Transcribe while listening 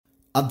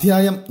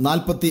അധ്യായം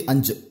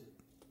 45.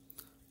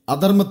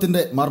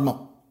 അധർമ്മത്തിന്റെ മർമ്മം.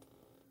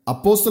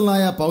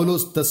 അപ്പോസ്തലനായ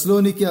പൗലോസ്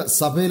തെസ്സലോനിക്ക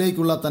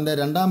സഭയിലേക്കുള്ള തന്റെ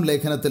 2-ാം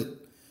ലേഖനത്തിൽ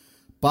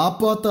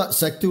പാപ്പാത്ത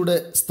ശക്തിയുടെ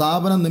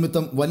സ്ഥാപനം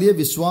നിമിത്തം വലിയ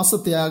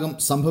വിശ്വാസത്യാഗം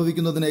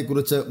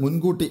സംഭവിക്കുന്നതിനെക്കുറിച്ച്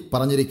മുൻകൂട്ടി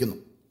പറഞ്ഞിരിക്കുന്നു.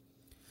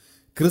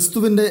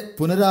 ക്രിസ്തുവിന്റെ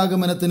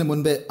പുനരാഗമനത്തിന്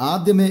മുൻപേ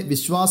ആദ്യമേ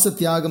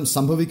വിശ്വാസത്യാഗം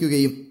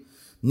സംഭവിക്കുകയും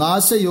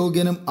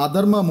നാശയോഗ്യനും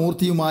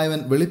അധർമ്മമൂർത്തിയുമായവൻ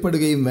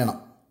വെളിപ്പെടുകയും വേണം.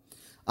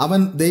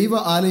 അവൻ ദൈവ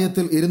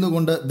ആലയത്തിൽ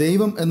ഇരുന്നുകൊണ്ട്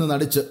ദൈവം എന്ന്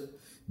നടിച്ച്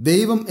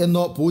ദൈവം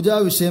എന്നോ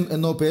പൂജാവിഷയം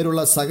എന്നോ പേരുള്ള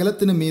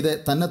സകലത്തിനും മീതെ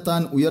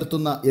തന്നെത്താൻ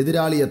ഉയർത്തുന്ന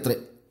എതിരാളിയത്രേ.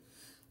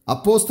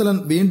 അപ്പോസ്തലൻ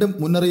വീണ്ടും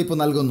മുന്നറിയിപ്പ്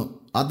നൽകുന്നു.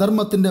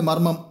 അധർമ്മത്തിന്റെ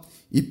മർമ്മം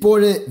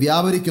ഇപ്പോഴേ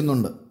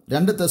വ്യാപരിക്കുന്നുണ്ട്.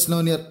 2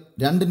 തെസ്സലോനിയർ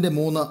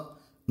 2:3,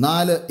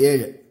 4,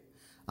 7.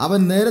 അവൻ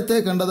നേരത്തെ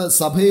കണ്ടത്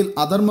സഭയിൽ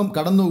അധർമ്മം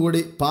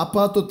കടന്നുകൂടി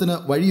പാപ്പാത്വത്തിന്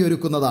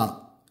വഴിയൊരുക്കുന്നതാണ്.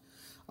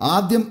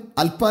 ആദ്യം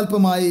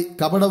അല്പാൽപമായി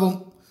കപടവും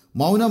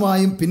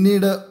മൗനമായും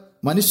പിന്നീട്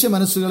മനുഷ്യ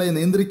മനസ്സുകളെ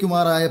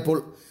നിയന്ത്രിക്കുമാറായപ്പോൾ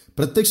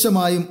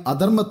പ്രത്യക്ഷമായും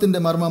അധർമ്മത്തിന്റെ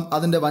മർമ്മം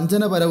അതിന്റെ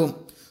വഞ്ചനപരവും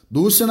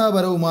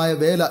ദൂഷണപരവുമായ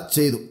വേല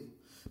ചെയ്തു.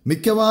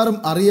 മിക്കവാറും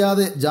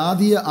അറിയാതെ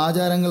ജാതീയ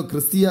ആചാരങ്ങൾ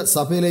ക്രിസ്തീയ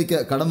സഭയിലേക്ക്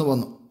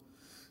കടന്നുവന്നു.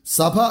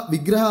 സഭ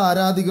വിഗ്രഹ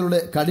ആരാധികളുടെ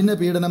കഠിന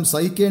പീഡനം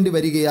സഹിക്കേണ്ടി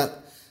വരികയാൽ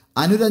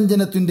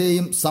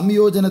അനുരഞ്ജനത്തിന്റെയും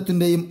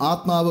സംയോജനത്തിന്റെയും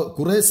ആത്മാവ്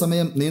കുറെ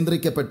സമയം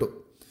നിയന്ത്രിക്കപ്പെട്ടു.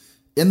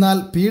 എന്നാൽ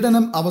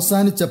പീഡനം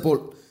അവസാനിച്ചപ്പോൾ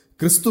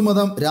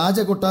ക്രിസ്തുമതം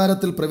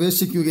രാജകൊട്ടാരത്തിൽ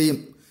പ്രവേശിക്കുകയും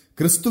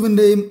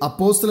ക്രിസ്തുവിന്റെയും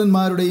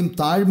അപ്പോസ്തലന്മാരുടെയും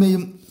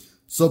താഴ്മയും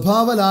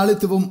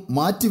സ്വഭാവലാളിത്യവും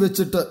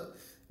മാറ്റിവെച്ചിട്ട്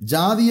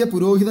ജാതീയ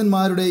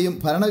പുരോഹിതന്മാരുടെയും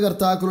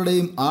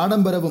ഭരണകർത്താക്കളുടെയും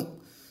ആഡംബരവും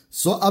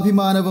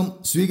സ്വഅഭിമാനവും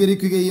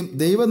സ്വീകരിക്കുകയും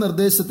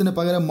ദൈവനിർദ്ദേശത്തിന്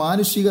പകരം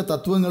മാനുഷിക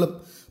തത്വങ്ങളും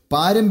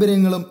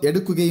പാരമ്പര്യങ്ങളും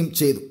എടുക്കുകയും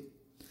ചെയ്തു.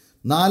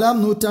 4-ാം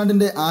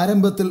നൂറ്റാണ്ടിന്റെ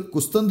ആരംഭത്തിൽ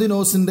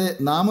കുസ്തന്തിനോസിന്റെ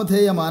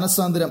നാമധേയ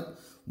മാനസാന്തരം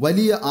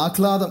വലിയ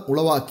ആഹ്ലാദം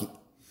ഉളവാക്കി.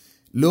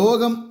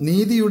 ലോകം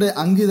നീതിയുടെ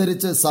അങ്കി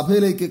ധരിച്ച്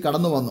സഭയിലേക്ക്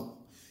കടന്നുവന്നു.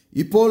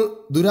 ഇപ്പോൾ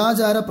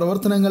ദുരാചാര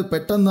പ്രവർത്തനങ്ങൾ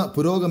പെട്ടെന്ന്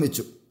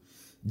പുരോഗമിച്ചു.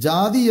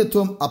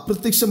 ജാതീയത്വം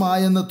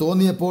അപ്രത്യക്ഷമായെന്ന്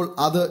തോന്നിയപ്പോൾ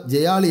അത്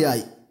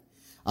ജയാളിയായി.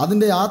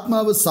 അതിൻ്റെ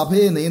ആത്മാവ്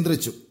സഭയെ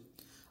നിയന്ത്രിച്ചു.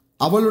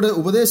 അവളുടെ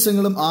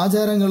ഉപദേശങ്ങളും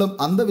ആചാരങ്ങളും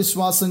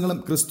അന്ധവിശ്വാസങ്ങളും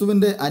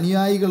ക്രിസ്തുവിൻ്റെ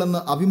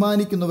അനുയായികളെന്ന്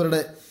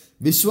അഭിമാനിക്കുന്നവരുടെ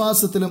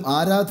വിശ്വാസത്തിലും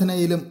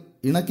ആരാധനയിലും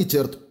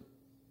ഇണക്കിച്ചേർത്തു.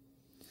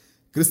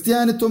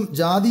 ക്രിസ്ത്യാനിത്വം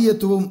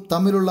ജാതീയത്വവും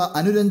തമ്മിലുള്ള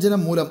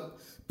അനുരഞ്ജനം മൂലം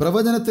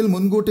പ്രവചനത്തിൽ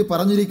മുൻകൂട്ടി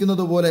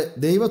പറഞ്ഞിരിക്കുന്നതുപോലെ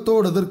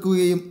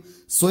ദൈവത്തോടെതിർക്കുകയും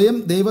സ്വയം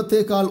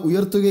ദൈവത്തേക്കാൾ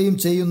ഉയർത്തുകയും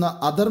ചെയ്യുന്ന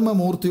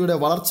അധർമ്മമൂർത്തിയുടെ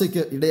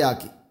വളർച്ചയ്ക്ക്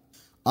ഇടയാക്കി.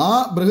 ആ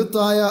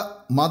ബൃഹത്തായ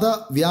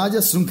മതവ്യാജ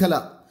ശൃംഖല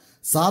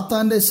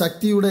സാത്താന്റെ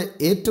ശക്തിയുടെ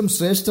ഏറ്റവും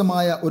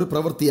ശ്രേഷ്ഠമായ ഒരു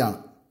പ്രവൃത്തിയാണ്.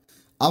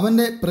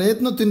 അവന്റെ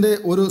പ്രയത്നത്തിന്റെ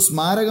ഒരു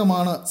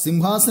സ്മാരകമാണ്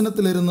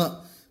സിംഹാസനത്തിലിരുന്ന്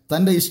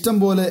തന്റെ ഇഷ്ടം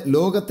പോലെ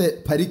ലോകത്തെ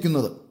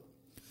ഭരിക്കുന്നത്.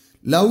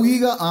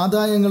 ലൗകിക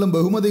ആദായങ്ങളും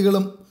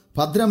ബഹുമതികളും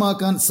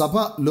ഭദ്രമാക്കാൻ സഭ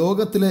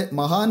ലോകത്തിലെ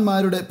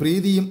മഹാന്മാരുടെ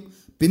പ്രീതിയും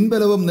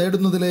പിൻബലവും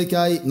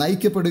നേടുന്നതിലേക്കായി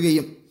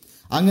നയിക്കപ്പെടുകയും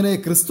അങ്ങനെ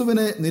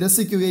ക്രിസ്തുവിനെ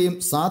നിരസിക്കുകയും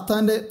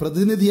സാത്താന്റെ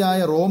പ്രതിനിധിയായ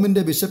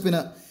റോമിന്റെ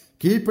ബിഷപ്പിന്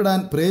കീഴ്പ്പെടാൻ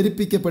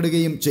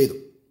പ്രേരിപ്പിക്കപ്പെടുകയും ചെയ്തു.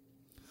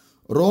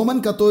 റോമൻ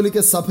കത്തോലിക്ക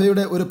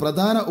സഭയുടെ ഒരു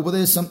പ്രധാന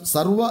ഉപദേശം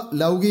സർവ്വ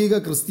ലൗകിക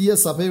ക്രിസ്തീയ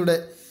സഭയുടെ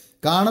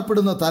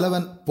കാണപ്പെടുന്ന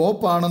തലവൻ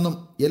പോപ്പാണെന്നും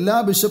എല്ലാ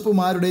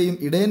ബിഷപ്പുമാരുടെയും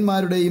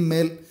ഇടയന്മാരുടെയും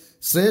മേൽ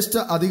ശ്രേഷ്ഠ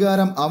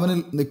അധികാരം അവനിൽ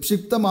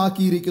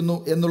നിക്ഷിപ്തമാക്കിയിരിക്കുന്നു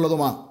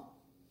എന്നുള്ളതുമാണ്.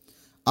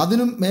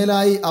 അതിനും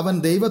മേലായി അവൻ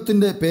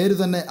ദൈവത്തിൻ്റെ പേര്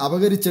തന്നെ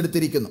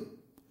അപഹരിച്ചെടുത്തിരിക്കുന്നു.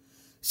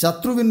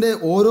 ശത്രുവിൻ്റെ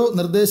ഓരോ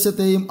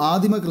നിർദ്ദേശത്തെയും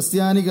ആദിമ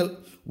ക്രിസ്ത്യാനികൾ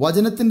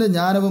വചനത്തിൻ്റെ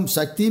ജ്ഞാനവും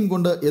ശക്തിയും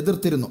കൊണ്ട്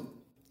എതിർത്തിരുന്നു.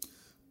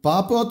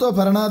 പാപ്പോത്വ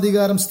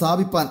ഭരണാധികാരം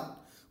സ്ഥാപിപ്പാൻ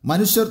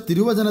മനുഷ്യർ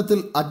തിരുവചനത്തിൽ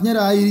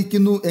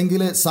അജ്ഞരായിരിക്കുന്നു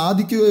എങ്കിലേ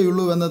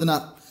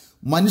സാധിക്കുകയുള്ളൂവെന്നതിനാൽ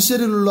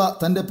മനുഷ്യരിലുള്ള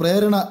തൻ്റെ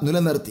പ്രേരണ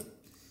നിലനിർത്തി.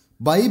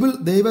 ബൈബിൾ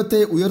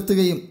ദൈവത്തെ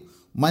ഉയർത്തുകയും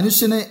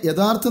മനുഷ്യനെ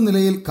യഥാർത്ഥ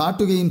നിലയിൽ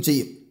കാട്ടുകയും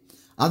ചെയ്യും.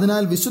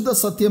 അതിനാൽ വിശുദ്ധ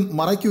സത്യം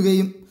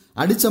മറയ്ക്കുകയും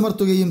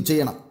അടിച്ചമർത്തുകയും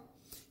ചെയ്യണം.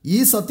 ഈ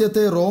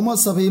സത്യത്തെ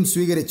റോമസഭയും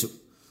സ്വീകരിച്ചു.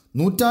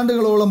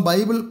 നൂറ്റാണ്ടുകളോളം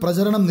ബൈബിൾ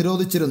പ്രചരണം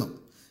നിരോധിച്ചിരുന്നു.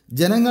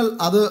 ജനങ്ങൾ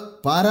അത്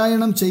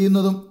പാരായണം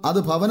ചെയ്യുന്നതും അത്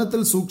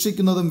ഭവനത്തിൽ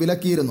സൂക്ഷിക്കുന്നതും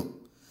വിലക്കിയിരുന്നു.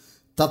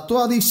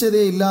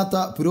 തത്വാധീക്ഷതയില്ലാത്ത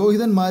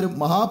പുരോഹിതന്മാരും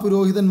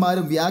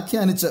മഹാപുരോഹിതന്മാരും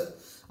വ്യാഖ്യാനിച്ച്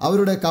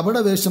അവരുടെ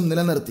കപടവേഷം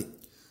നിലനിർത്തി.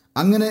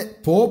 അങ്ങനെ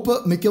പോപ്പ്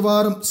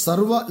മിക്കവാറും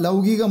സർവ്വ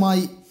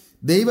ലൗകികമായി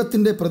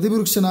ദൈവത്തിൻ്റെ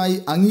പ്രതിപുരുഷനായി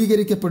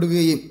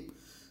അംഗീകരിക്കപ്പെടുകയും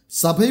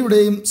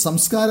സഭയുടെയും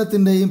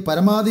സംസ്കാരത്തിൻ്റെയും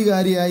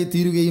പരമാധികാരിയായി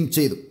തീരുകയും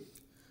ചെയ്തു.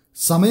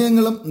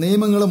 സമയങ്ങളും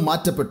നിയമങ്ങളും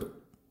മാറ്റപ്പെട്ടു.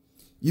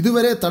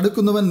 ഇതുവരെ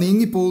തടുക്കുന്നവൻ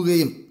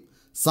നീങ്ങിപ്പോവുകയും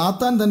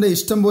സാത്താൻ തൻ്റെ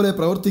ഇഷ്ടം പോലെ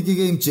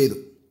പ്രവർത്തിക്കുകയും ചെയ്തു.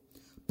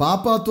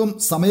 പാപ്പാത്വം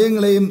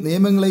സമയങ്ങളെയും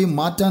നിയമങ്ങളെയും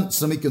മാറ്റാൻ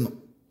ശ്രമിക്കുന്നു.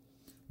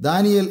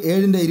 ദാനിയേൽ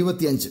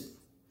 7:25.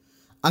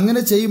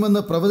 അങ്ങനെ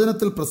ചെയ്യുമെന്ന്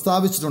പ്രവചനത്തിൽ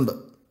പ്രസ്താവിച്ചിട്ടുണ്ട്.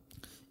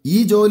 ഈ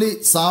ജോലി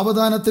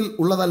സാവധാനത്തിൽ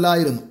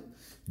ഉള്ളതല്ലായിരുന്നു.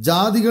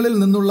 ജാതികളിൽ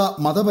നിന്നുള്ള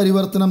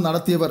മതപരിവർത്തനം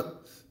നടത്തിയവർ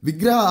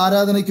വിഗ്രഹ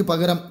ആരാധനയ്ക്കു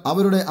പകരം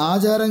അവരുടെ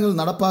ആചാരങ്ങൾ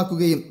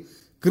നടപ്പാക്കുകയും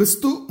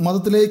ക്രിസ്തു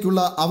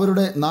മതത്തിലേക്കുള്ള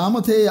അവരുടെ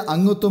നാമധേയ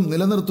അംഗത്വം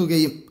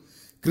നിലനിർത്തുകയും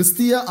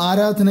ക്രിസ്തീയ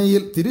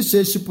ആരാധനയിൽ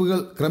തിരുശേഷിപ്പുകൾ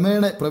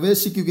ക്രമേണ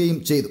പ്രവേശിക്കുകയും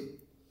ചെയ്തു.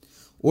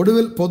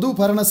 ഒടുവിൽ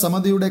പൊതുഭരണ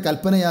സമിതിയുടെ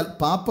കൽപ്പനയാൽ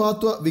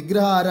പാപ്പാത്വ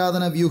വിഗ്രഹ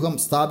ആരാധന വ്യൂഹം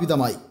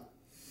സ്ഥാപിതമായി.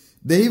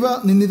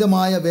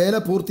 ദൈവനിന്ദിതമായ വേല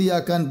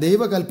പൂർത്തിയാക്കാൻ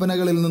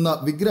ദൈവകൽപ്പനകളിൽ നിന്ന്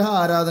വിഗ്രഹ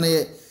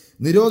ആരാധനയെ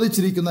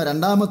നിരോധിച്ചിരിക്കുന്ന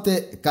രണ്ടാമത്തെ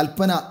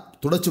കൽപ്പന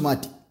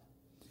തുടച്ചുമാറ്റി.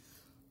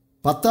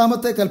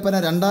 10ാമത്തെ കൽപ്പന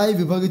 2ആയി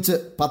വിഭജിച്ച്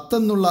 10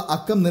 എന്നുള്ള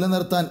അക്കം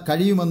നിലനിർത്താൻ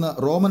കഴിയുമെന്ന്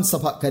റോമൻ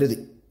സഭ കരുതി.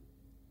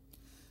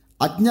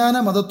 അജ്ഞാന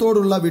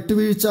മതത്തോടുള്ള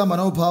വിട്ടുവീഴ്ച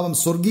മനോഭാവം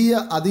സ്വർഗീയ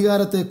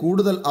അധികാരത്തെ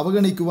കൂടുതൽ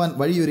അവഗണിക്കുവാൻ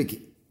വഴിയൊരുക്കി.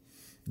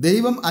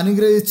 ദൈവം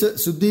അനുഗ്രഹിച്ച്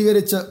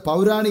ശുദ്ധീകരിച്ച്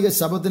പൗരാണിക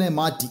ശബത്തിനെ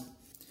മാറ്റി.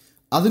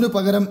 അതിനു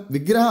പകരം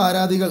വിഗ്രഹ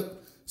ആരാധികൾ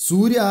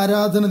സൂര്യ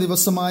ആരാധന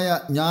ദിവസമായ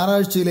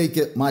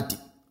ഞായറാഴ്ചയിലേക്ക് മാറ്റി.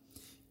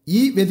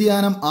 ഈ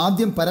വ്യതിയാനം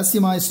ആദ്യം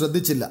പരസ്യമായി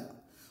ശ്രദ്ധിച്ചില്ല.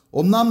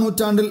 1-ാം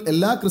നൂറ്റാണ്ടിൽ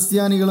എല്ലാ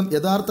ക്രിസ്ത്യാനികളും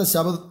യഥാർത്ഥ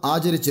ശബത്ത്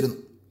ആചരിച്ചിരുന്നു.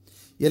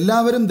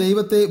 എല്ലാവരും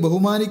ദൈവത്തെ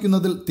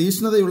ബഹുമാനിക്കുന്നതിൽ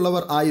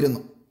തീഷ്ണതയുള്ളവർ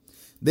ആയിരുന്നു.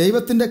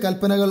 ദൈവത്തിൻ്റെ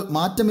കൽപ്പനകൾ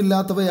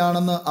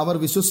മാറ്റമില്ലാത്തവയാണെന്ന് അവർ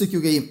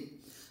വിശ്വസിക്കുകയും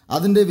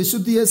അതിൻ്റെ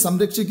വിശുദ്ധിയെ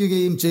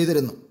സംരക്ഷിക്കുകയും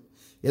ചെയ്തിരുന്നു.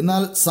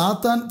 എന്നാൽ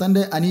സാത്താൻ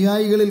തൻ്റെ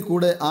അനുയായികളിൽ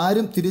കൂടെ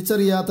ആരും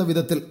തിരിച്ചറിയാത്ത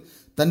വിധത്തിൽ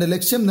തൻ്റെ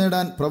ലക്ഷ്യം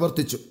നേടാൻ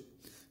പ്രവർത്തിച്ചു.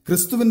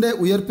 ക്രിസ്തുവിൻ്റെ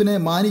ഉയർപ്പിനെ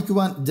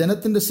മാനിക്കുവാൻ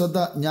ജനത്തിൻ്റെ ശ്രദ്ധ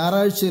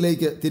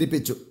ഞായറാഴ്ചയിലേക്ക്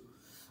തിരിപ്പിച്ചു.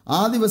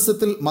 ആ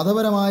ദിവസത്തിൽ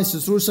മതപരമായ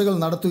ശുശ്രൂഷകൾ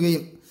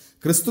നടത്തുകയും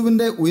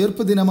ക്രിസ്തുവിൻ്റെ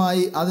ഉയർപ്പ്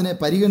ദിനമായി അതിനെ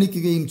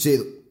പരിഗണിക്കുകയും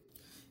ചെയ്തു.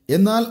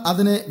 എന്നാൽ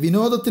അതിനെ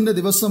വിനോദത്തിൻ്റെ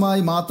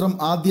ദിവസമായി മാത്രം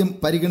ആദ്യം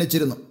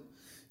പരിഗണിച്ചിരുന്നു.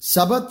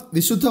 ശബത്ത്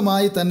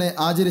വിശുദ്ധമായി തന്നെ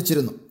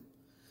ആചരിച്ചിരുന്നു.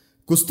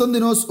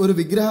 കുസ്തന്തിനോസ് ഒരു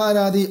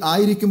വിഗ്രഹാരാധി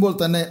ആയിരിക്കുമ്പോൾ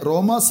തന്നെ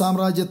റോമാ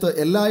സാമ്രാജ്യത്ത്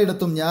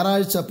എല്ലായിടത്തും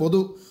ഞായറാഴ്ച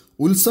പൊതു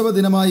ഉത്സവ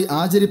ദിനമായി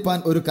ആചരിപ്പാൻ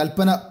ഒരു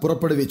കൽപ്പന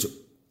പുറപ്പെടുവിച്ചു.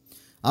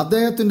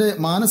 അദ്ദേഹത്തിൻ്റെ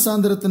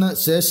മാനസാന്തരത്തിന്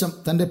ശേഷം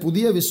തൻ്റെ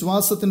പുതിയ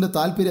വിശ്വാസത്തിൻ്റെ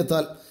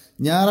താൽപ്പര്യത്താൽ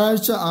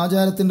ഞായറാഴ്ച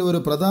ആചാരത്തിൻ്റെ ഒരു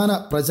പ്രധാന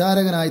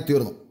പ്രചാരകനായി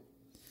തീർന്നു.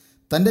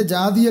 തൻ്റെ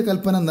ജാതീയ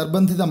കൽപ്പന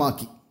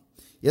നിർബന്ധിതമാക്കി.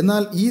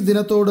 എന്നാൽ ഈ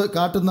ദിനത്തോട്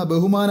കാട്ടുന്ന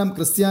ബഹുമാനം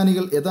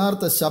ക്രിസ്ത്യാനികൾ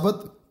യഥാർത്ഥ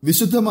ശബത്ത്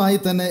വിശുദ്ധമായി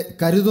തന്നെ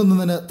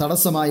കരുതുന്നതിന്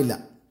തടസ്സമായില്ല.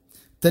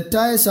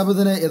 തെറ്റായ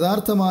ശബത്തിനെ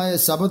യഥാർത്ഥമായ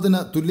ശബത്തിന്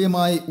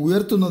തുല്യമായി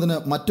ഉയർത്തുന്നതിന്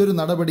മറ്റൊരു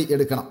നടപടി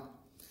എടുക്കണം.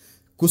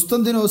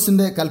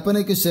 കുസ്തന്തിനോസിൻ്റെ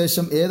കൽപ്പനയ്ക്ക്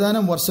ശേഷം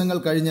ഏതാനും വർഷങ്ങൾ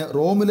കഴിഞ്ഞ്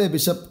റോമിലെ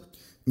ബിഷപ്പ്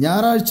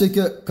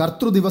ഞായറാഴ്ചയ്ക്ക്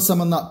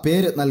കർത്തൃദിവസമെന്ന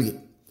പേര് നൽകി.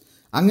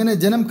 അങ്ങനെ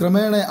ജനം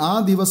ക്രമേണ ആ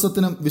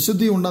ദിവസത്തിനും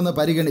വിശുദ്ധിയുണ്ടെന്ന്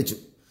പരിഗണിച്ചു.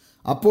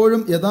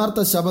 അപ്പോഴും യഥാർത്ഥ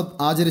ശബത്ത്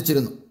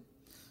ആചരിച്ചിരുന്നു.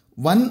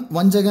 വൻ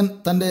വഞ്ചകൻ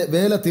തൻ്റെ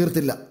വേല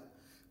തീർത്തില്ല.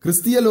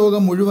 ക്രിസ്തീയ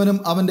ലോകം മുഴുവനും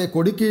അവൻ്റെ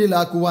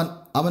കൊടിക്കീഴിലാക്കുവാൻ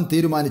അവൻ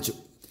തീരുമാനിച്ചു.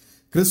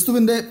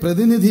 ക്രിസ്തുവിൻ്റെ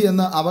പ്രതിനിധി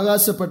എന്ന്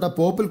അവകാശപ്പെട്ട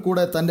പോപ്പിൽ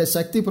കൂടെ തൻ്റെ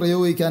ശക്തി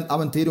പ്രയോഗിക്കാൻ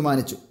അവൻ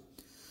തീരുമാനിച്ചു.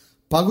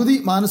 പകുതി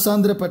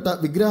മാനസാന്തരപ്പെട്ട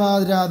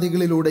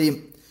വിഗ്രഹാരാധികളിലൂടെയും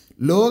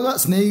ലോക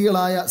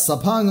സ്നേഹികളായ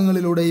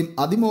സഭാംഗങ്ങളിലൂടെയും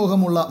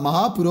അതിമോഹമുള്ള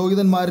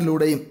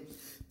മഹാപുരോഹിതന്മാരിലൂടെയും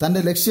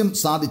തൻ്റെ ലക്ഷ്യം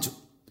സാധിച്ചു.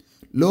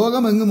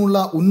 ലോകമെങ്ങുമുള്ള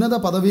ഉന്നത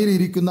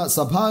പദവിയിലിരിക്കുന്ന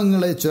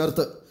സഭാംഗങ്ങളെ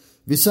ചേർത്ത്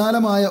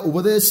വിശാലമായ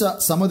ഉപദേശ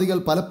സമിതികൾ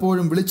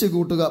പലപ്പോഴും വിളിച്ചു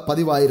കൂട്ടുക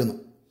പതിവായിരുന്നു.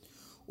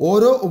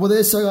 ഓരോ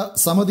ഉപദേശക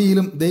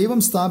സമിതിയിലും ദൈവം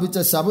സ്ഥാപിച്ച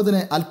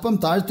ശബത്തിനെ അല്പം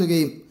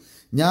താഴ്ത്തുകയും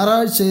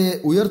ഞായറാഴ്ചയെ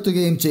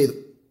ഉയർത്തുകയും ചെയ്തു.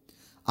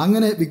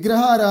 അങ്ങനെ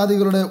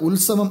വിഗ്രഹാരാധികളുടെ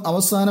ഉത്സവം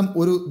അവസാനം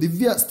ഒരു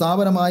ദിവ്യ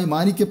സ്ഥാപനമായി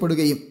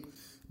മാനിക്കപ്പെടുകയും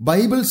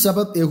ബൈബിൾ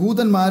ശബത്ത്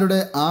യഹൂദന്മാരുടെ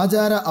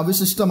ആചാര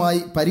അവശിഷ്ടമായി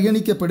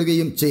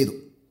പരിഗണിക്കപ്പെടുകയും ചെയ്തു.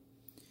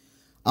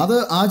 അത്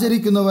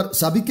ആചരിക്കുന്നവർ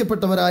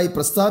ശപിക്കപ്പെട്ടവരായി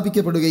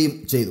പ്രസ്താവിക്കപ്പെടുകയും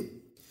ചെയ്തു.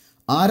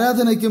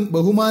 ആരാധനയ്ക്കും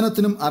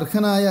ബഹുമാനത്തിനും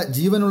അർഹനായ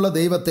ജീവനുള്ള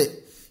ദൈവത്തെ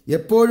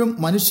എപ്പോഴും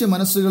മനുഷ്യ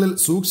മനസ്സുകളിൽ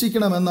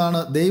സൂക്ഷിക്കണമെന്നാണ്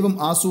ദൈവം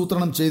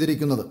ആസൂത്രണം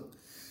ചെയ്തിരിക്കുന്നത്.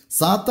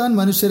 സാത്താൻ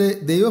മനുഷ്യരെ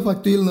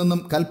ദൈവഭക്തിയിൽ നിന്നും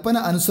കൽപ്പന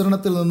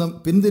അനുസരണത്തിൽ നിന്നും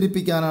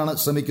പിന്തിരിപ്പിക്കാനാണ്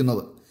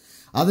ശ്രമിക്കുന്നത്.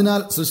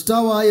 അതിനാൽ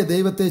സൃഷ്ടാവായ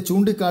ദൈവത്തെ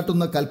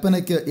ചൂണ്ടിക്കാട്ടുന്ന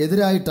കൽപ്പനയ്ക്ക്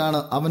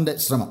എതിരായിട്ടാണ് അവൻ്റെ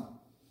ശ്രമം.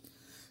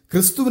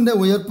 ക്രിസ്തുവിൻ്റെ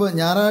ഉയർപ്പ്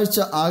ഞായറാഴ്ച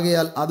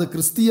ആകയാൽ അത്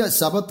ക്രിസ്തീയ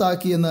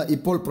ശബത്താക്കിയെന്ന്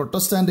ഇപ്പോൾ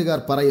പ്രൊട്ടസ്റ്റാന്റുകാർ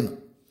പറയുന്നു.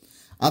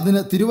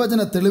 അതിന്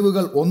തിരുവചന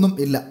തെളിവുകൾ ഒന്നും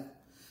ഇല്ല.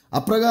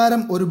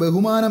 അപ്രകാരം ഒരു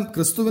ബഹുമാനം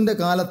ക്രിസ്തുവിൻ്റെ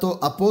കാലത്തോ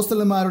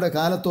അപ്പോസ്തലന്മാരുടെ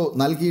കാലത്തോ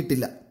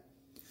നൽകിയിട്ടില്ല.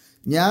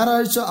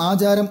 ഞായറാഴ്ച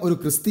ആചാരം ഒരു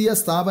ക്രിസ്തീയ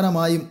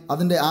സ്ഥാപനമായും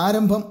അതിൻ്റെ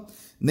ആരംഭം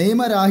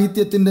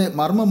നിയമരാഹിത്യത്തിൻ്റെ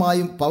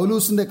മർമ്മമായും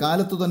പൗലൂസിൻ്റെ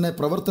കാലത്തു തന്നെ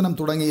പ്രവർത്തനം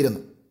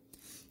തുടങ്ങിയിരുന്നു.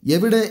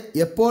 എവിടെ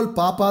എപ്പോൾ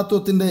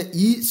പാപ്പാത്വത്തിൻ്റെ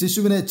ഈ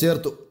ശിശുവിനെ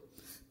ചേർത്തു?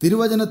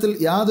 തിരുവചനത്തിൽ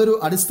യാതൊരു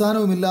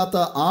അടിസ്ഥാനവുമില്ലാത്ത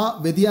ആ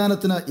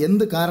വ്യതിയാനത്തിന്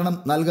എന്ത് കാരണം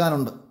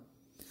നൽകാനുണ്ട്?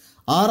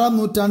 6-ാം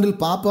നൂറ്റാണ്ടിൽ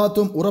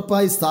പാപ്പാത്വം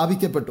ഉറപ്പായി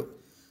സ്ഥാപിക്കപ്പെട്ടു.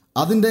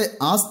 അതിൻ്റെ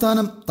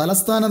ആസ്ഥാനം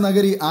തലസ്ഥാന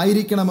നഗരി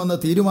ആയിരിക്കണമെന്ന്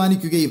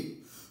തീരുമാനിക്കുകയും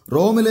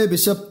റോമിലെ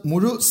ബിഷപ്പ്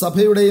മുഴു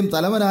സഭയുടെയും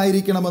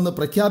തലവനായിരിക്കണമെന്ന്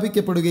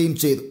പ്രഖ്യാപിക്കപ്പെടുകയും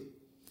ചെയ്തു.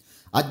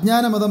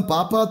 അജ്ഞാനമതം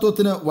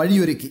പാപ്പാത്വത്തിന്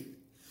വഴിയൊരുക്കി.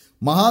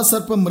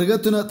 മഹാസർപ്പം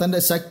മൃഗത്തിന് തൻ്റെ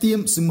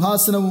ശക്തിയും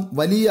സിംഹാസനവും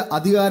വലിയ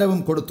അധികാരവും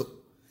കൊടുത്തു.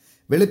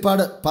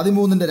 വെളിപ്പാട്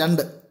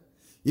 13:2.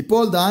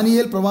 ഇപ്പോൾ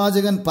ദാനിയേൽ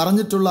പ്രവാചകൻ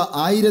പറഞ്ഞിട്ടുള്ള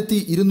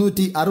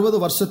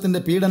 1260 വർഷത്തിൻ്റെ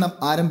പീഡനം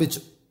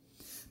ആരംഭിച്ചു.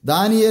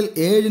 ദാനിയേൽ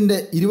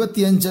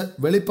 7:25,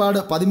 വെളിപ്പാട്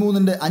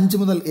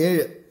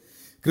 13:5-7.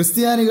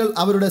 ക്രിസ്ത്യാനികൾ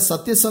അവരുടെ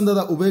സത്യസന്ധത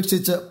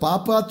ഉപേക്ഷിച്ച്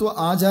പാപ്പാത്വ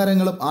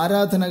ആചാരങ്ങളും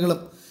ആരാധനകളും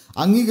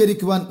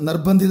അംഗീകരിക്കുവാൻ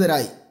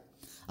നിർബന്ധിതരായി.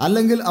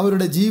 അല്ലെങ്കിൽ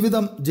അവരുടെ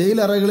ജീവിതം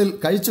ജയിലറകളിൽ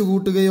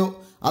കഴിച്ചുകൂട്ടുകയോ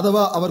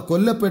അഥവാ അവർ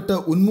കൊല്ലപ്പെട്ട്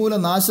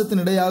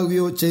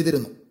ഉന്മൂലനാശത്തിനിടയാകുകയോ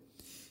ചെയ്തിരുന്നു.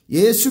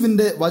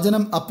 യേശുവിൻ്റെ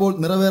വചനം അപ്പോൾ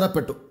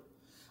നിറവേറപ്പെട്ടു.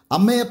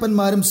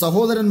 അമ്മയപ്പന്മാരും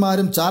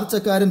സഹോദരന്മാരും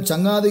ചാർച്ചക്കാരും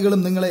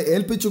ചങ്ങാതികളും നിങ്ങളെ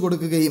ഏൽപ്പിച്ചു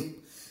കൊടുക്കുകയും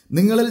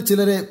നിങ്ങളിൽ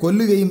ചിലരെ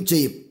കൊല്ലുകയും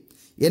ചെയ്യും.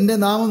 എൻ്റെ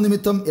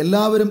നാമനിമിത്തം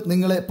എല്ലാവരും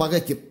നിങ്ങളെ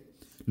പകയ്ക്കും.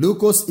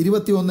 ലൂക്കോസ്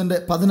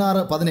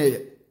 21:16-17.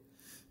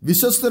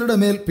 വിശ്വസ്തരുടെ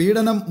മേൽ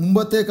പീഡനം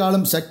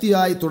മുമ്പത്തേക്കാളും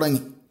ശക്തിയായി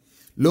തുടങ്ങി.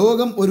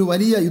 ലോകം ഒരു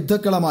വലിയ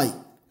യുദ്ധക്കളമായി.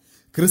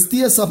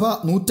 ക്രിസ്തീയ സഭ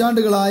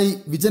നൂറ്റാണ്ടുകളായി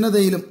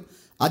വിജനതയിലും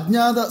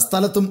അജ്ഞാത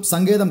സ്ഥലത്തും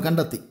സങ്കേതം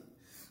കണ്ടെത്തി.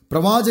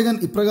 പ്രവാചകൻ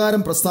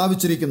ഇപ്രകാരം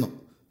പ്രസ്താവിച്ചിരിക്കുന്നു: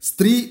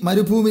 സ്ത്രീ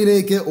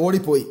മരുഭൂമിയിലേക്ക്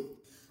ഓടിപ്പോയി.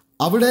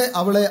 അവിടെ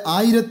അവളെ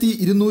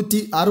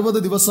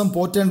 1260 ദിവസം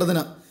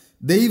പോറ്റേണ്ടതിന്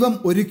ദൈവം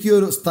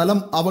ഒരുക്കിയൊരു സ്ഥലം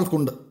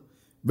അവൾക്കുണ്ട്.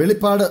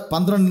 വെളിപ്പാട്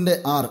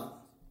 12:6.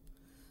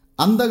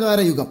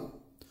 അന്ധകാരയുഗം.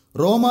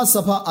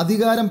 റോമാസഭ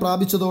അധികാരം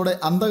പ്രാപിച്ചതോടെ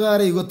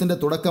അന്ധകാരയുഗത്തിന്റെ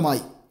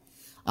തുടക്കമായി.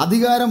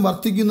 അധികാരം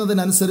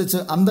വർദ്ധിക്കുന്നതിനനുസരിച്ച്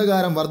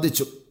അന്ധകാരം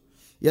വർദ്ധിച്ചു.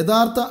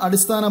 യഥാർത്ഥ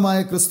അടിസ്ഥാനമായ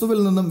ക്രിസ്തുവിൽ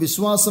നിന്നും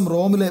വിശ്വാസം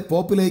റോമിലെ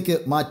പോപ്പിലേക്ക്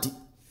മാറ്റി.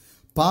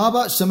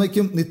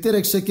 പാപക്ഷമയ്ക്കും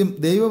നിത്യരക്ഷയ്ക്കും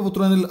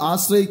ദൈവപുത്രനിൽ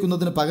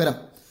ആശ്രയിക്കുന്നതിന് പകരം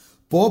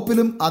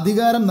പോപ്പിലും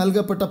അധികാരം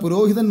നൽകപ്പെട്ട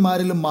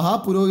പുരോഹിതന്മാരിലും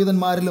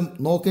മഹാപുരോഹിതന്മാരിലും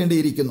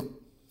നോക്കേണ്ടിയിരിക്കുന്നു.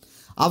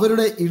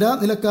 അവരുടെ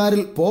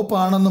ഇടനിലക്കാരിൽ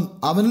പോപ്പാണെന്നും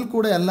അവനിൽ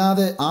കൂടെ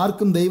അല്ലാതെ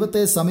ആർക്കും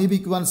ദൈവത്തെ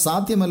സമീപിക്കുവാൻ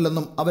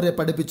സാധ്യമല്ലെന്നും അവരെ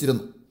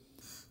പഠിപ്പിച്ചിരുന്നു.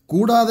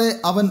 കൂടാതെ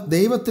അവൻ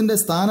ദൈവത്തിൻ്റെ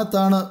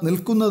സ്ഥാനത്താണ്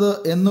നിൽക്കുന്നത്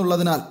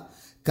എന്നുള്ളതിനാൽ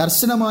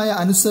കർശനമായ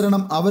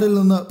അനുസരണം അവരിൽ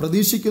നിന്ന്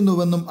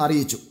പ്രതീക്ഷിക്കുന്നുവെന്നും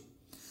അറിയിച്ചു.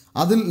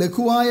 അതിൽ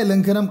ലഘുവായ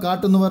ലംഘനം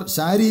കാട്ടുന്നവർ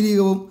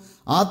ശാരീരികവും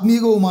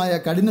ആത്മീകവുമായ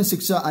കഠിന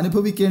ശിക്ഷ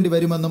അനുഭവിക്കേണ്ടി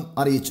വരുമെന്നും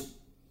അറിയിച്ചു.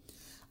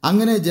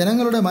 അങ്ങനെ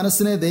ജനങ്ങളുടെ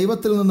മനസ്സിനെ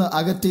ദൈവത്തിൽ നിന്ന്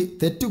അകറ്റി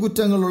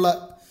തെറ്റുകുറ്റങ്ങളുള്ള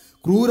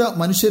ക്രൂര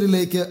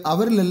മനുഷ്യരിലേക്ക്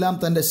അവരിലെല്ലാം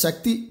തൻ്റെ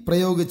ശക്തി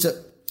പ്രയോഗിച്ച്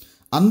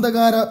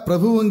അന്ധകാര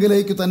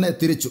പ്രഭുവെങ്കിലേക്ക് തന്നെ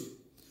തിരിച്ചു.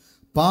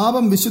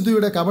 പാപം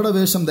വിശുദ്ധിയുടെ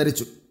കപടവേഷം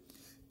ധരിച്ചു.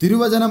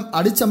 തിരുവചനം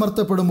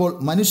അടിച്ചമർത്തപ്പെടുമ്പോൾ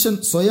മനുഷ്യൻ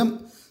സ്വയം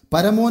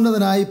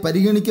പരമോന്നതനായി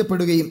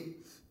പരിഗണിക്കപ്പെടുകയും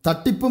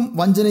തട്ടിപ്പും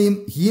വഞ്ചനയും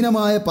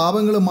ഹീനമായ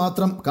പാപങ്ങളും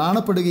മാത്രം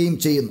കാണപ്പെടുകയും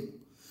ചെയ്യുന്നു.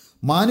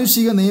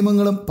 മാനുഷിക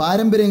നിയമങ്ങളും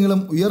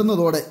പാരമ്പര്യങ്ങളും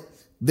ഉയർന്നതോടെ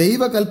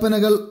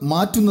ദൈവകൽപ്പനകൾ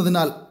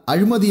മാറ്റുന്നതിനാൽ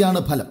അഴിമതിയാണ്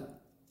ഫലം.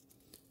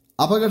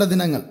 അപകട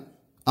ദിനങ്ങൾ.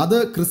 അത്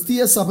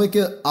ക്രിസ്തീയ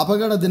സഭയ്ക്ക്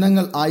അപകട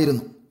ദിനങ്ങൾ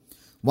ആയിരുന്നു.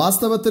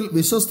 വാസ്തവത്തിൽ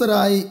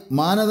വിശ്വസ്തരായി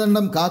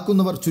മാനദണ്ഡം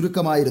കാക്കുന്നവർ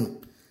ചുരുക്കമായിരുന്നു.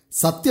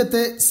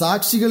 സത്യത്തെ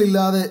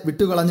സാക്ഷികളില്ലാതെ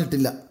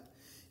വിട്ടുകളഞ്ഞിട്ടില്ല.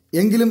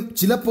 എങ്കിലും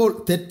ചിലപ്പോൾ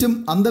തെറ്റും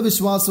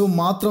അന്ധവിശ്വാസവും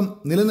മാത്രം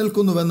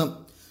നിലനിൽക്കുന്നുവെന്നും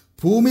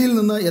ഭൂമിയിൽ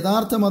നിന്ന്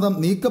യഥാർത്ഥ മതം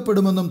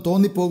നീക്കപ്പെടുമെന്നും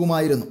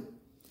തോന്നിപ്പോകുമായിരുന്നു.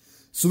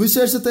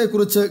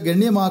 സുവിശേഷത്തെക്കുറിച്ച്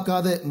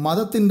ഗണ്യമാക്കാതെ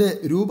മതത്തിൻ്റെ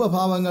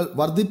രൂപഭാവങ്ങൾ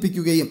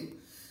വർദ്ധിപ്പിക്കുകയും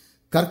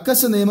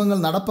കർക്കശ നിയമങ്ങൾ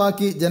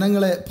നടപ്പാക്കി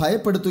ജനങ്ങളെ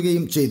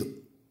ഭയപ്പെടുത്തുകയും ചെയ്തു.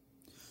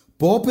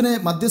 പോപ്പിനെ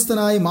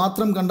മധ്യസ്ഥനായി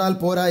മാത്രം കണ്ടാൽ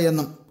പോരാ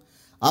എന്നും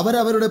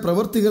അവരവരുടെ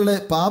പ്രവൃത്തികളുടെ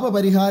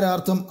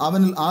പാപപരിഹാരാർത്ഥം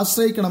അവനിൽ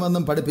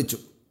ആശ്രയിക്കണമെന്നും പഠിപ്പിച്ചു.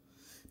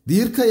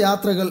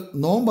 ദീർഘയാത്രകൾ,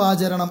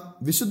 നോമ്പാചരണം,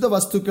 വിശുദ്ധ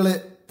വസ്തുക്കളെ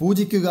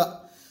പൂജിക്കുക,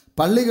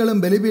 പള്ളികളും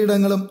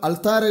ബലിപീഠങ്ങളും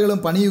അൾത്താരകളും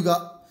പണിയുക,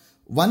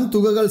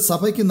 വൻതുകകൾ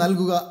സഭയ്ക്ക്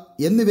നൽകുക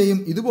എന്നിവയും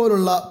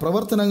ഇതുപോലുള്ള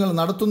പ്രവർത്തനങ്ങൾ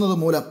നടത്തുന്നത്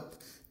മൂലം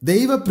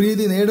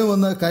ദൈവപ്രീതി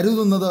നേടുമെന്ന്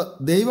കരുതുന്നത്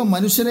ദൈവം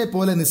മനുഷ്യരെ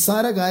പോലെ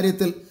നിസ്സാര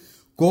കാര്യത്തിൽ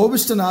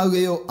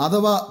കോപിഷ്ഠനാവുകയോ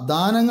അഥവാ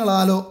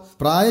ദാനങ്ങളാലോ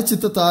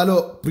പ്രായച്ചിത്തത്താലോ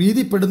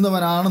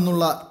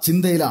പ്രീതിപ്പെടുന്നവനാണെന്നുള്ള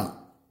ചിന്തയിലാണ്.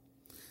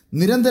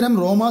 നിരന്തരം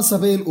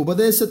റോമാസഭയിൽ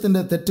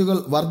ഉപദേശത്തിൻ്റെ തെറ്റുകൾ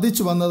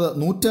വർദ്ധിച്ചു വന്നത്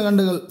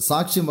നൂറ്റാണ്ടുകൾ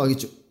സാക്ഷ്യം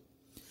വഹിച്ചു.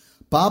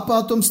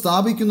 പാപ്പാത്വം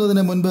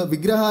സ്ഥാപിക്കുന്നതിന് മുൻപ്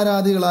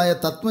വിഗ്രഹാരാധികളായ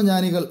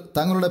തത്വജ്ഞാനികൾ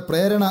തങ്ങളുടെ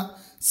പ്രേരണ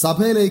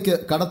സഭയിലേക്ക്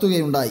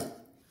കടത്തുകയുണ്ടായി.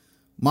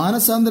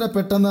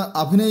 മാനസാന്തരപ്പെട്ടെന്ന്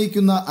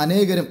അഭിനയിക്കുന്ന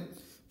അനേകരും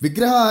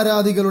വിഗ്രഹ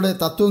ആരാധികളുടെ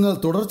തത്വങ്ങൾ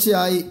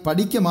തുടർച്ചയായി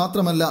പഠിക്കുക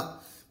മാത്രമല്ല,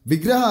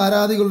 വിഗ്രഹ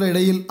ആരാധികളുടെ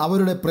ഇടയിൽ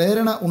അവരുടെ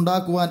പ്രേരണ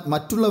ഉണ്ടാക്കുവാൻ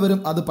മറ്റുള്ളവരും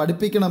അത്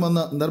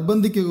പഠിപ്പിക്കണമെന്ന്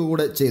നിർബന്ധിക്കുക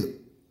കൂടെ ചെയ്തു.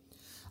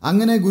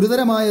 അങ്ങനെ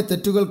ഗുരുതരമായ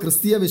തെറ്റുകൾ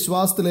ക്രിസ്തീയ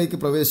വിശ്വാസത്തിലേക്ക്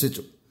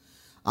പ്രവേശിച്ചു.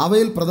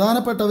 അവയിൽ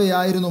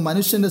പ്രധാനപ്പെട്ടവയായിരുന്നു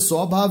മനുഷ്യൻ്റെ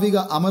സ്വാഭാവിക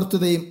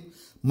അമർത്യതയും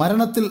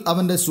മരണത്തിൽ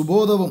അവൻ്റെ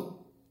സുബോധവും.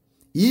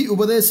 ഈ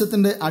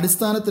ഉപദേശത്തിൻ്റെ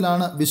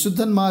അടിസ്ഥാനത്തിലാണ്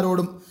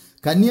വിശുദ്ധന്മാരോടും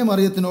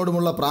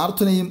കന്യമറിയത്തിനോടുമുള്ള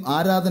പ്രാർത്ഥനയും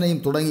ആരാധനയും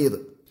തുടങ്ങിയത്.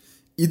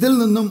 ഇതിൽ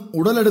നിന്നും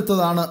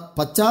ഉടലെടുത്തതാണ്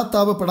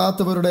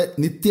പശ്ചാത്താപപ്പെടാത്തവരുടെ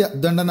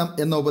നിത്യദണ്ഡനം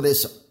എന്ന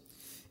ഉപദേശം.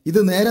 ഇത്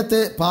നേരത്തെ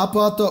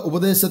പാപ്പാത്വ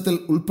ഉപദേശത്തിൽ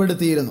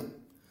ഉൾപ്പെടുത്തിയിരുന്നു.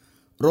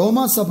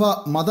 റോമാസഭ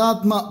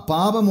മതാത്മ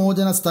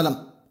പാപമോചന സ്ഥലം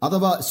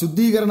അഥവാ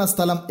ശുദ്ധീകരണ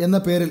സ്ഥലം എന്ന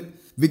പേരിൽ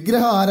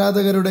വിഗ്രഹ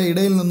ആരാധകരുടെ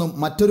ഇടയിൽ നിന്നും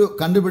മറ്റൊരു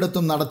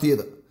കണ്ടുപിടുത്തം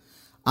നടത്തിയത്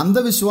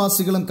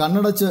അന്ധവിശ്വാസികളും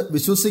കണ്ണടച്ച്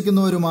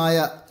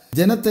വിശ്വസിക്കുന്നവരുമായ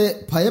ജനത്തെ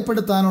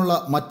ഭയപ്പെടുത്താനുള്ള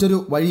മറ്റൊരു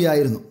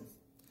വഴിയായിരുന്നു.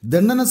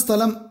 ദണ്ഡന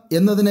സ്ഥലം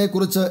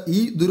എന്നതിനെക്കുറിച്ച് ഈ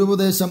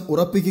ദുരുപദേശം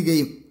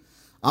ഉറപ്പിക്കുകയും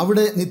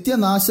അവിടെ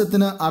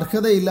നിത്യനാശത്തിന്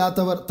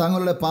അർഹതയില്ലാത്തവർ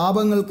തങ്ങളുടെ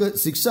പാപങ്ങൾക്ക്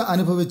ശിക്ഷ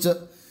അനുഭവിച്ച്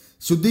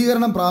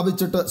ശുദ്ധീകരണം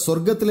പ്രാപിച്ചിട്ട്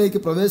സ്വർഗത്തിലേക്ക്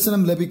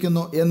പ്രവേശനം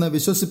ലഭിക്കുന്നു എന്ന്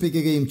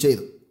വിശ്വസിപ്പിക്കുകയും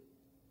ചെയ്തു.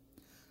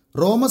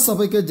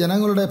 റോമസഭയ്ക്ക്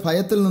ജനങ്ങളുടെ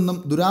ഭയത്തിൽ നിന്നും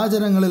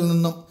ദുരാചാരങ്ങളിൽ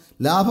നിന്നും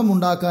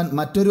ലാഭമുണ്ടാക്കാൻ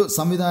മറ്റൊരു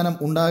സംവിധാനം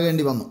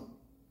ഉണ്ടാകേണ്ടി വന്നു.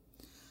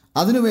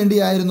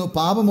 അതിനുവേണ്ടിയായിരുന്നു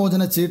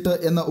പാപമോചന ചീട്ട്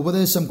എന്ന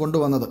ഉപദേശം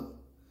കൊണ്ടുവന്നത്.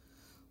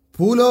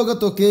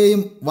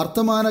 ഭൂലോകത്തൊക്കെയും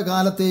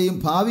വർത്തമാനകാലത്തെയും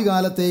ഭാവി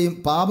കാലത്തെയും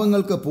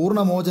പാപങ്ങൾക്ക്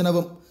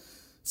പൂർണ്ണമോചനവും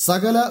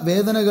സകല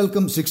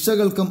വേദനകൾക്കും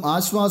ശിക്ഷകൾക്കും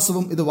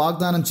ആശ്വാസവും ഇത്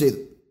വാഗ്ദാനം ചെയ്തു.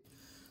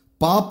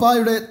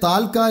 പാപ്പായുടെ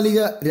താൽക്കാലിക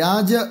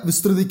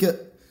രാജ്യവിസ്തൃതിക്ക്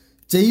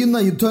ചെയ്യുന്ന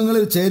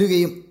യുദ്ധങ്ങളിൽ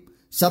ചേരുകയും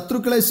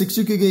ശത്രുക്കളെ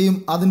ശിക്ഷിക്കുകയും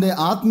അതിൻ്റെ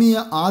ആത്മീയ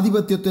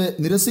ആധിപത്യത്തെ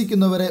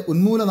നിരസിക്കുന്നവരെ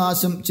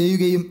ഉന്മൂലനാശം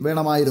ചെയ്യുകയും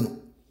വേണമായിരുന്നു.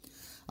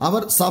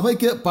 അവർ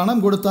സഭയ്ക്ക് പണം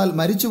കൊടുത്താൽ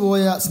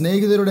മരിച്ചുപോയ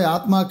സ്നേഹിതരുടെ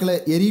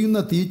ആത്മാക്കളെ എരിയുന്ന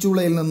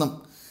തീച്ചൂളയിൽ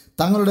നിന്നും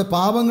തങ്ങളുടെ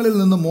പാപങ്ങളിൽ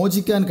നിന്നും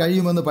മോചിക്കാൻ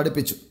കഴിയുമെന്ന്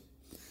പഠിപ്പിച്ചു.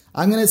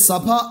 അങ്ങനെ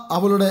സഭ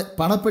അവളുടെ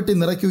പണപ്പെട്ടി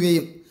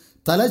നിറയ്ക്കുകയും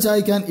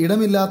തലചായ്ക്കാൻ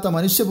ഇടമില്ലാത്ത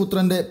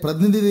മനുഷ്യപുത്രന്റെ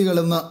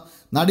പ്രതിനിധികളെന്ന്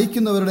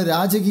നടിക്കുന്നവരുടെ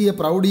രാജകീയ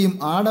പ്രൗഢിയും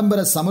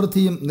ആഡംബര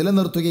സമൃദ്ധിയും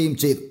നിലനിർത്തുകയും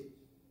ചെയ്തു.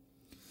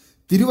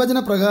 തിരുവചന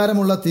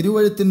പ്രകാരമുള്ള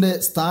തിരുവഴുത്തിന്റെ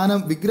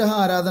സ്ഥാനം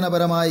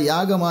വിഗ്രഹാരാധനപരമായ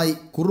യാഗമായി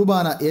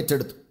കുർബാന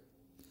ഏറ്റെടുത്തു.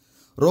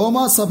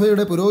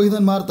 റോമാസഭയുടെ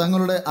പുരോഹിതന്മാർ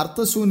തങ്ങളുടെ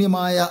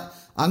അർത്ഥശൂന്യമായ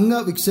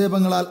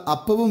അംഗവിക്ഷേപങ്ങളാൽ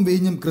അപ്പവും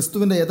വീഞ്ഞും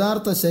ക്രിസ്തുവിന്റെ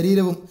യഥാർത്ഥ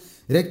ശരീരവും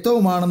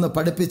രക്തവുമാണെന്ന്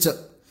പഠിപ്പിച്ച്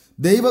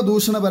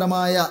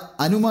ദൈവദൂഷണപരമായ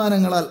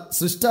അനുമാനങ്ങളാൽ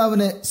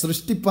സൃഷ്ടാവിനെ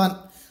സൃഷ്ടിപ്പാൻ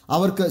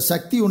അവർക്ക്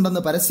ശക്തിയുണ്ടെന്ന്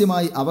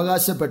പരസ്യമായി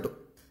അവകാശപ്പെട്ടു.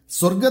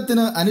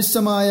 സ്വർഗത്തിന്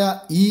അനിഷ്ടമായ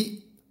ഈ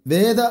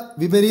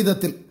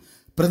വേദവിപരീതത്തിൽ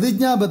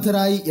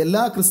പ്രതിജ്ഞാബദ്ധരായി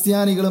എല്ലാ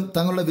ക്രിസ്ത്യാനികളും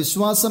തങ്ങളുടെ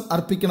വിശ്വാസം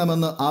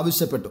അർപ്പിക്കണമെന്ന്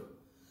ആവശ്യപ്പെട്ടു.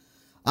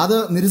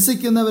 അത്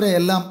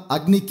നിരസിക്കുന്നവരെയെല്ലാം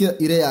അഗ്നിക്ക്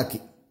ഇരയാക്കി.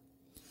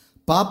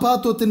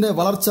 പാപ്പാത്വത്തിന്റെ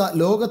വളർച്ച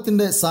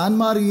ലോകത്തിന്റെ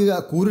സാൻമാർഗിക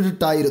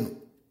കൂരിരുട്ടായിരുന്നു.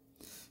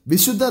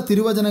 വിശുദ്ധ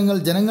തിരുവചനങ്ങൾ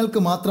ജനങ്ങൾക്ക്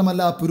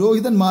മാത്രമല്ല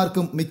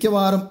പുരോഹിതന്മാർക്കും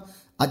മിക്കവാറും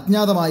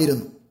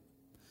അജ്ഞാതമായിരുന്നു.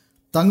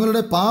 തങ്ങളുടെ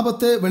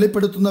പാപത്തെ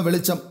വെളിപ്പെടുത്തുന്ന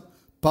വെളിച്ചം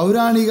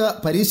പൗരാണിക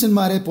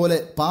പരീശന്മാരെ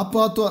പോലെ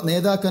പാപ്പാത്വ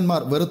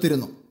നേതാക്കന്മാർ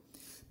വെറുത്തിരുന്നു.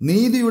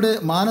 നീതിയുടെ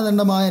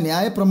മാനദണ്ഡമായ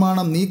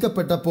ന്യായപ്രമാണം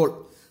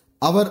നീക്കപ്പെട്ടപ്പോൾ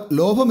അവർ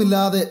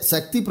ലോഭമില്ലാതെ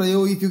ശക്തി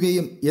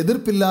പ്രയോഗിക്കുകയും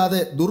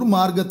എതിർപ്പില്ലാതെ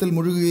ദുർമാർഗത്തിൽ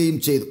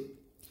മുഴുകുകയും ചെയ്തു.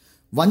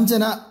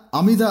 വഞ്ചന,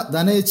 അമിത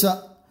ധനേച്ഛ,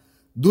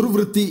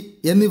 ദുർവൃത്തി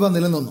എന്നിവ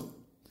നിലനിന്നു.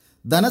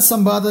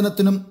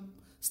 ധനസമ്പാദനത്തിനും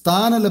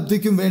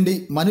സ്ഥാനലബ്ധിക്കും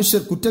വേണ്ടി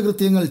മനുഷ്യർ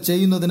കുറ്റകൃത്യങ്ങൾ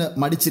ചെയ്യുന്നതിന്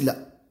മടിച്ചില്ല.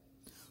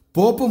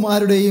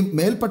 പോപ്പുമാരുടെയും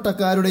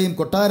മേൽപ്പട്ടക്കാരുടെയും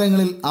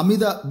കൊട്ടാരങ്ങളിൽ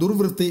അമിത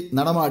ദുർവൃത്തി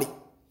നടമാടി.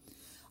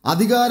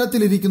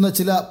 അധികാരത്തിലിരിക്കുന്ന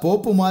ചില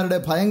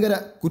പോപ്പുമാരുടെ ഭയങ്കര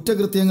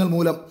കുറ്റകൃത്യങ്ങൾ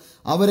മൂലം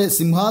അവരെ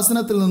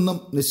സിംഹാസനത്തിൽ നിന്നും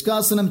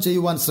നിഷ്കാസനം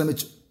ചെയ്യുവാൻ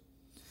ശ്രമിച്ചു.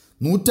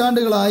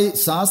 നൂറ്റാണ്ടുകളായി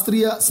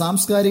ശാസ്ത്രീയ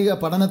സാംസ്കാരിക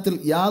പഠനത്തിൽ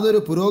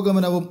യാതൊരു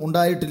പുരോഗമനവും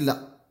ഉണ്ടായിട്ടില്ല.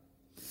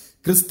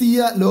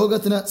 ക്രിസ്തീയ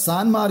ലോകത്തിന്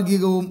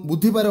സാൻമാർഗികവും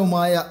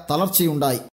ബുദ്ധിപരവുമായ തളർച്ചയുണ്ടായി.